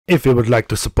If you would like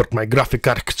to support my graphic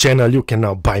arc channel, you can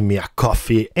now buy me a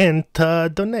coffee and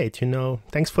donate,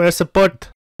 Thanks for your support.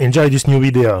 Enjoy this new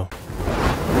video.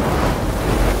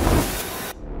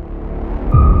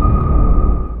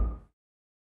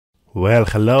 Well,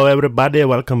 hello everybody,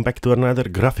 welcome back to another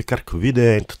graphic arc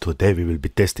video, and today we will be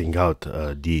testing out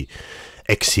the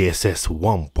XESS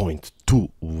 1.2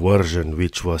 version,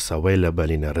 which was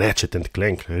available in a Ratchet and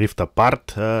Clank Rift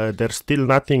Apart. There's still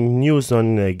nothing news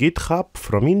on GitHub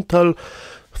from Intel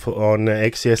on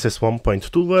XESS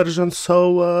 1.2 version,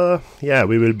 so yeah,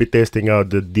 we will be testing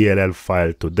out the DLL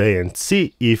file today and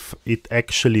see if it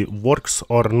actually works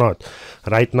or not.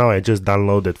 Right now I just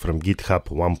downloaded from GitHub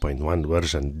 1.1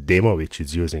 version demo, which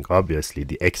is using obviously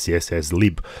the XESS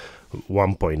lib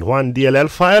 1.1 DLL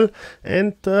file,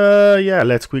 and yeah,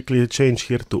 let's quickly change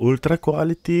here to ultra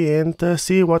quality and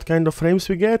see what kind of frames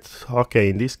we get. Okay,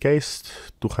 in this case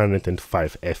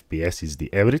 205 FPS is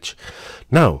the average.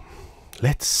 Now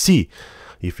let's see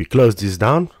if we close this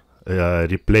down,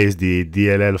 replace the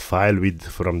DLL file with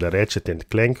from the Ratchet and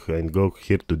Clank and go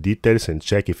here to details and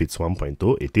check if it's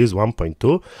 1.2. It is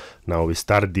 1.2. Now we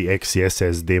start the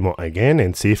XESS demo again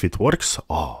and see if it works.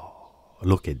 Oh,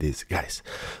 look at this, guys.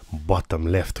 Bottom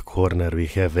left corner we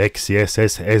have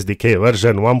XESS SDK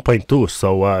version 1.2.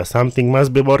 So something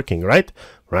must be working, right?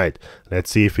 Right. Let's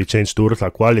see if we change to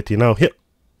ultra quality now here.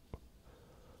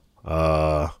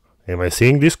 Am I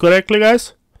seeing this correctly,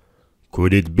 guys?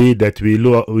 Could it be that we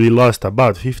lost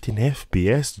about 15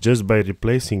 FPS just by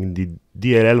replacing the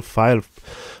DLL file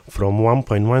from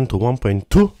 1.1 to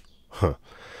 1.2? Huh.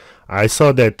 I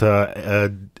saw that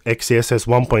XESS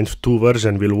 1.2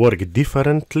 version will work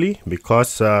differently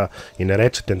because in a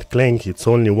Ratchet and Clank it's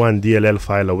only one DLL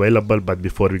file available, but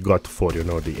before we got 4,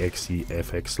 the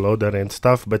XEFX loader and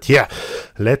stuff. But yeah,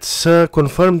 let's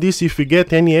confirm this if we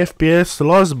get any FPS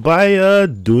loss by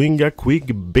doing a quick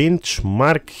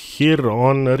benchmark here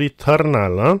on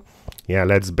Returnal. Huh? Yeah,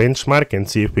 let's benchmark and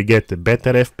see if we get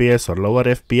better FPS or lower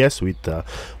FPS with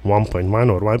 1.1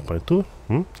 or 1.2.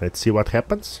 Let's see what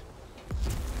happens.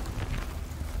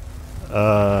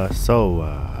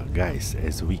 Guys,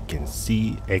 as we can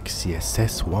see,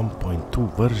 XESS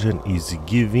 1.2 version is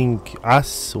giving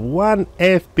us 1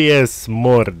 FPS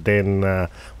more than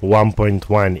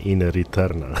 1.1 in a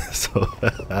Returnal. So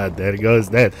there goes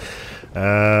that.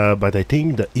 But I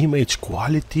think the image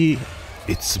quality,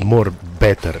 it's more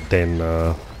better than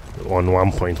on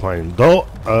 1.1,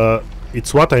 though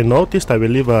it's what I noticed. I will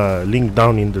leave a link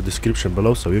down in the description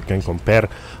below so you can compare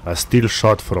a still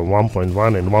shot from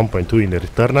 1.1 and 1.2 in the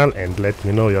Returnal, and let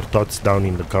me know your thoughts down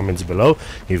in the comments below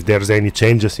if there's any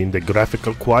changes in the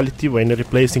graphical quality when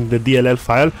replacing the DLL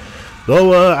file.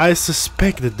 Though I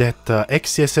suspect that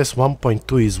XESS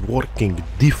 1.2 is working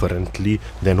differently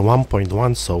than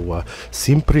 1.1, so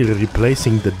simply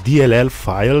replacing the DLL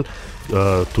file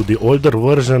to the older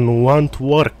version won't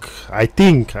work. I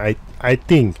think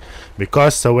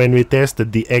because when we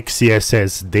tested the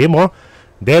XESS demo,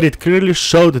 there it clearly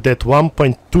showed that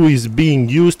 1.2 is being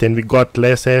used and we got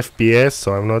less FPS,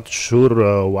 so I'm not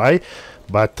sure why.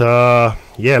 But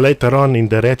yeah, later on in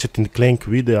the Ratchet and Clank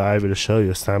video I will show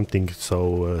you something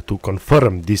so to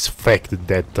confirm this fact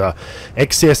that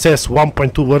XESS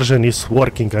 1.2 version is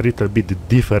working a little bit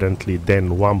differently than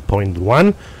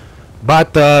 1.1.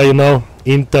 But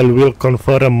Intel will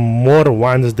confirm more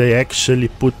once they actually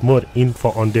put more info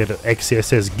on their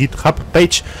XESS Github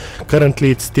page.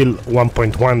 Currently it's still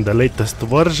 1.1, the latest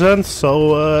version,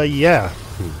 so yeah.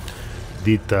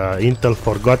 Did Intel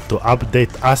forgot to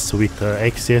update us with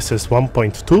XESS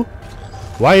 1.2?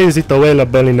 Why is it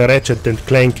available in a Ratchet and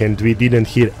Clank and we didn't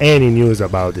hear any news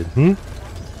about it?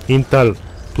 Intel,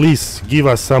 please give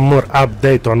us some more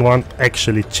update on what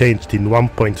actually changed in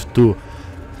 1.2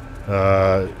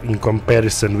 in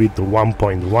comparison with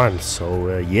 1.1.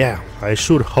 So yeah, I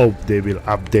sure hope they will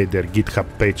update their GitHub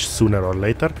page sooner or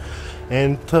later,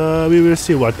 and we will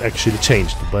see what actually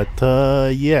changed. But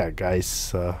yeah,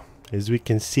 guys, as we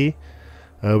can see,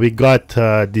 we got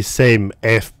the same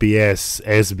FPS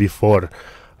as before.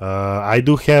 I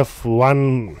do have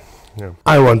one.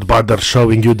 I won't bother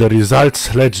showing you the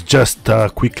results. Let's just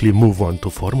quickly move on to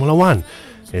Formula 1.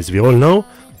 As we all know,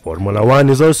 Formula 1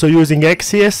 is also using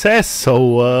XESS,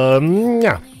 so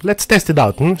yeah, let's test it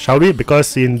out, shall we?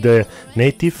 Because in the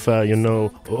native,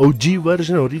 OG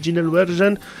version, original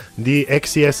version, the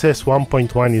XESS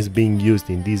 1.1 is being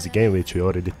used in this game, which we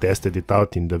already tested it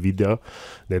out in the video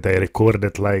that I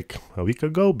recorded like a week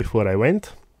ago before I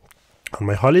went on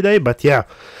my holiday. But yeah,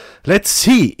 let's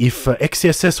see if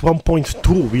XESS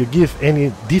 1.2 will give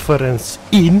any difference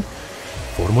in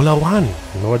Formula 1.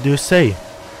 What do you say?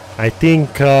 I think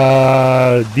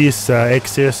this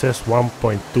XESS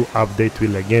 1.2 update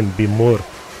will again be more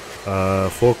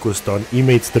focused on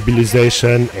image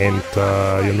stabilization and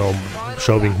you know,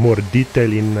 showing more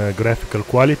detail in graphical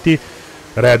quality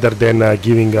rather than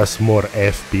giving us more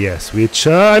FPS, which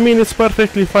I mean, it's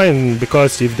perfectly fine,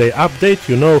 because if they update,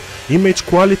 you know, image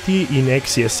quality in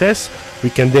XESS, we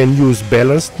can then use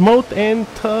balanced mode and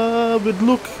would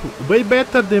look way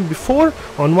better than before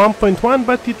on 1.1,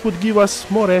 but it would give us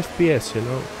more FPS, you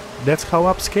know. That's how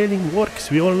upscaling works.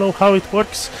 We all know how it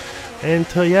works. And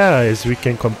yeah, as we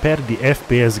can compare the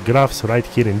FPS graphs right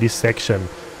here in this section,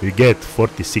 we get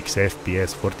 46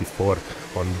 FPS, 44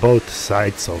 on both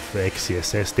sides of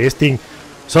XESS testing.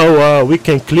 So we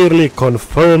can clearly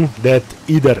confirm that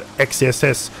either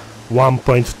XESS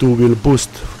 1.2 will boost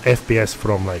FPS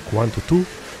from like 1 to 2,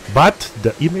 but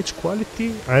the image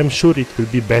quality, I'm sure it will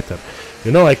be better.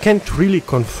 You know, I can't really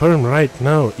confirm right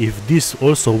now if this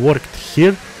also worked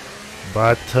here,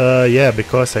 but yeah,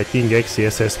 because I think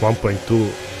XESS 1.2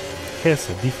 has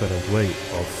a different way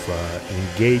of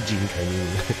engaging, I mean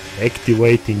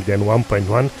activating than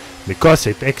 1.1, because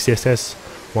at XESS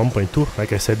 1.2,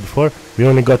 like I said before, we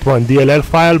only got one DLL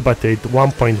file, but at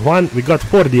 1.1 we got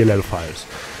 4 DLL files.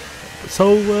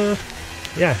 So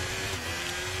yeah,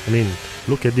 I mean,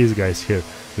 look at these guys here.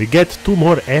 We get 2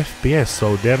 more FPS,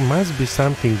 so there must be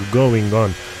something going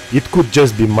on. It could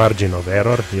just be margin of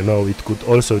error, you know. It could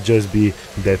also just be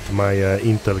that my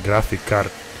Intel graphic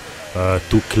card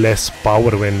took less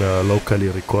power when locally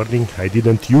recording. I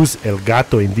didn't use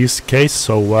Elgato in this case,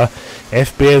 so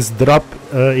FPS drop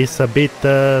is a bit,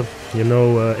 you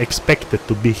know, expected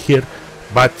to be here.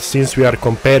 But since we are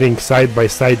comparing side by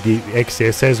side the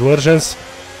XESS versions,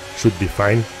 should be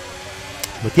fine.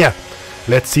 But yeah,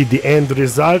 let's see the end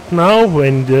result now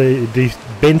when the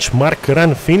benchmark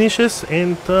run finishes,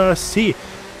 and see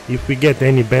if we get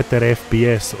any better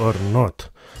FPS or not.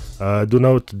 Do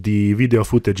note the video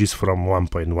footage is from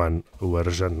 1.1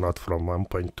 version, not from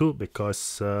 1.2,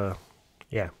 because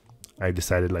yeah, I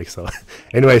decided like so.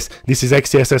 Anyways, this is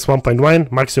XESS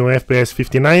 1.1, maximum FPS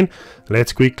 59.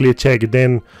 Let's quickly check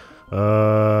then.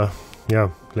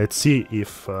 Yeah, let's see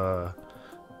if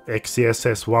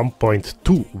XESS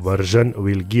 1.2 version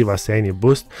will give us any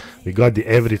boost. We got the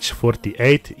average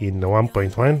 48 in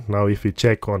 1.1. Now if we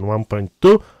check on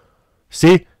 1.2,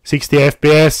 see, 60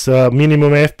 FPS,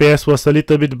 minimum FPS was a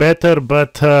little bit better,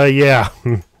 but yeah,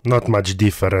 not much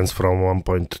difference from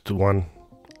 1.1.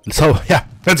 So yeah,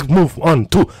 let's move on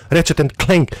to Ratchet and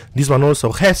Clank. This one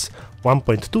also has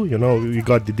 1.2, you know, we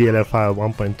got the DLL file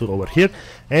 1.2 over here,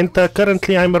 and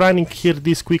currently I'm running here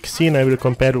this quick scene. I will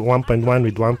compare 1.1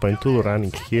 with 1.2,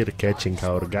 running here, catching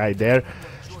our guy there,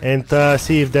 and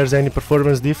see if there's any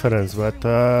performance difference. But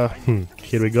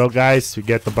here we go, guys. We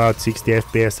get about 60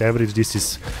 FPS average. This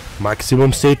is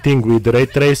maximum setting with ray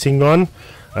tracing on,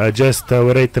 just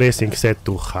ray tracing set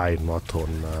to high, not on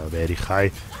very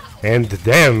high. And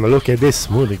damn, look at this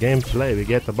smooth gameplay. We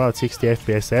get about 60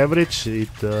 FPS average.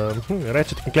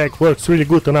 Ratchet and Clank works really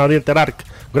good on our Intel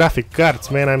graphic cards,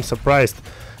 man. I'm surprised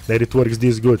that it works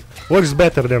this good. Works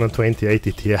better than on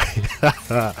 2080 Ti.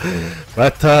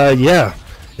 But yeah,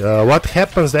 what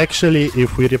happens actually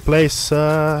if we replace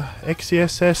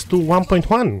XESS to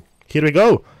 1.1? Here we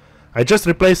go. I just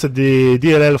replaced the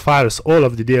DLL files, all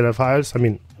of the DLL files. I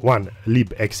mean, one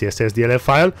libxess DLL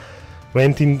file.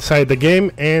 Went inside the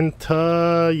game, and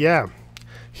yeah,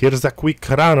 here's a quick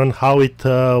run on how it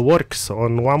works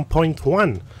on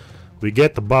 1.1. We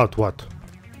get about what,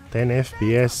 10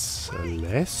 FPS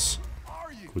less?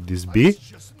 Could this be?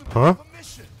 Huh?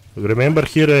 Remember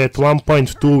here at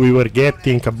 1.2 we were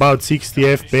getting about 60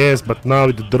 FPS, but now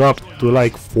it dropped to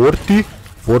like 40,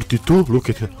 42. Look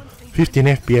at it, 15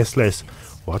 FPS less.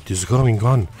 What is going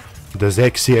on? Does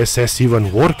XESS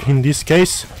even work in this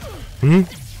case?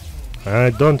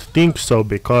 I don't think so,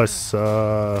 because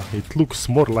it looks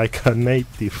more like a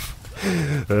native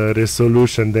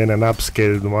resolution than an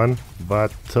upscaled one.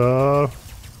 But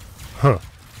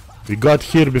we got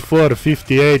here before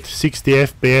 58, 60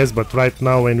 FPS, but right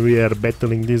now when we are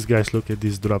battling these guys, look at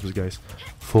these drops, guys.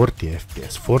 40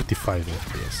 FPS, 45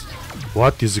 FPS.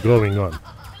 What is going on?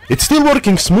 It's still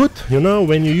working smooth, you know,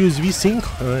 when you use VSync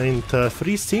and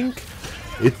FreeSync.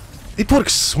 It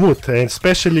works smooth, and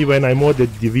especially when I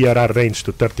modded the VRR range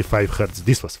to 35 Hz,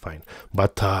 this was fine.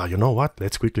 But you know what?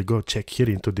 Let's quickly go check here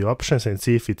into the options and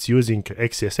see if it's using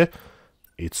XESS.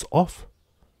 It's off.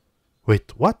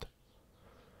 Wait, what?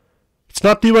 It's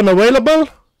not even available?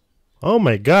 Oh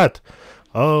my god.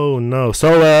 Oh no,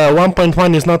 so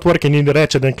 1.1 is not working in the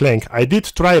Ratchet and Clank. I did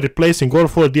try replacing all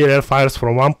 4 DLL files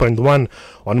from 1.1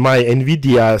 on my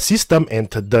Nvidia system and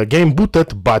the game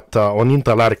booted, but on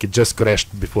Intel Arc it just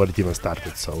crashed before it even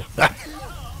started, so...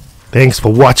 Thanks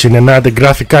for watching another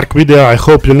graphic arc video. I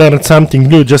hope you learned something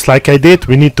new just like I did.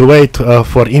 We need to wait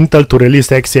for Intel to release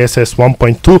XESS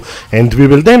 1.2 and we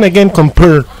will then again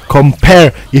compare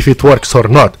if it works or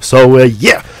not. So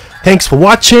yeah, thanks for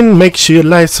watching. Make sure you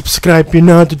like, subscribe, you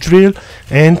know the drill,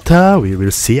 and we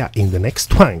will see ya in the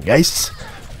next one, guys.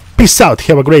 Peace out,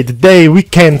 have a great day,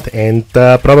 weekend, and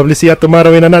probably see ya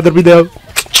tomorrow in another video.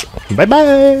 Bye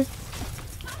bye.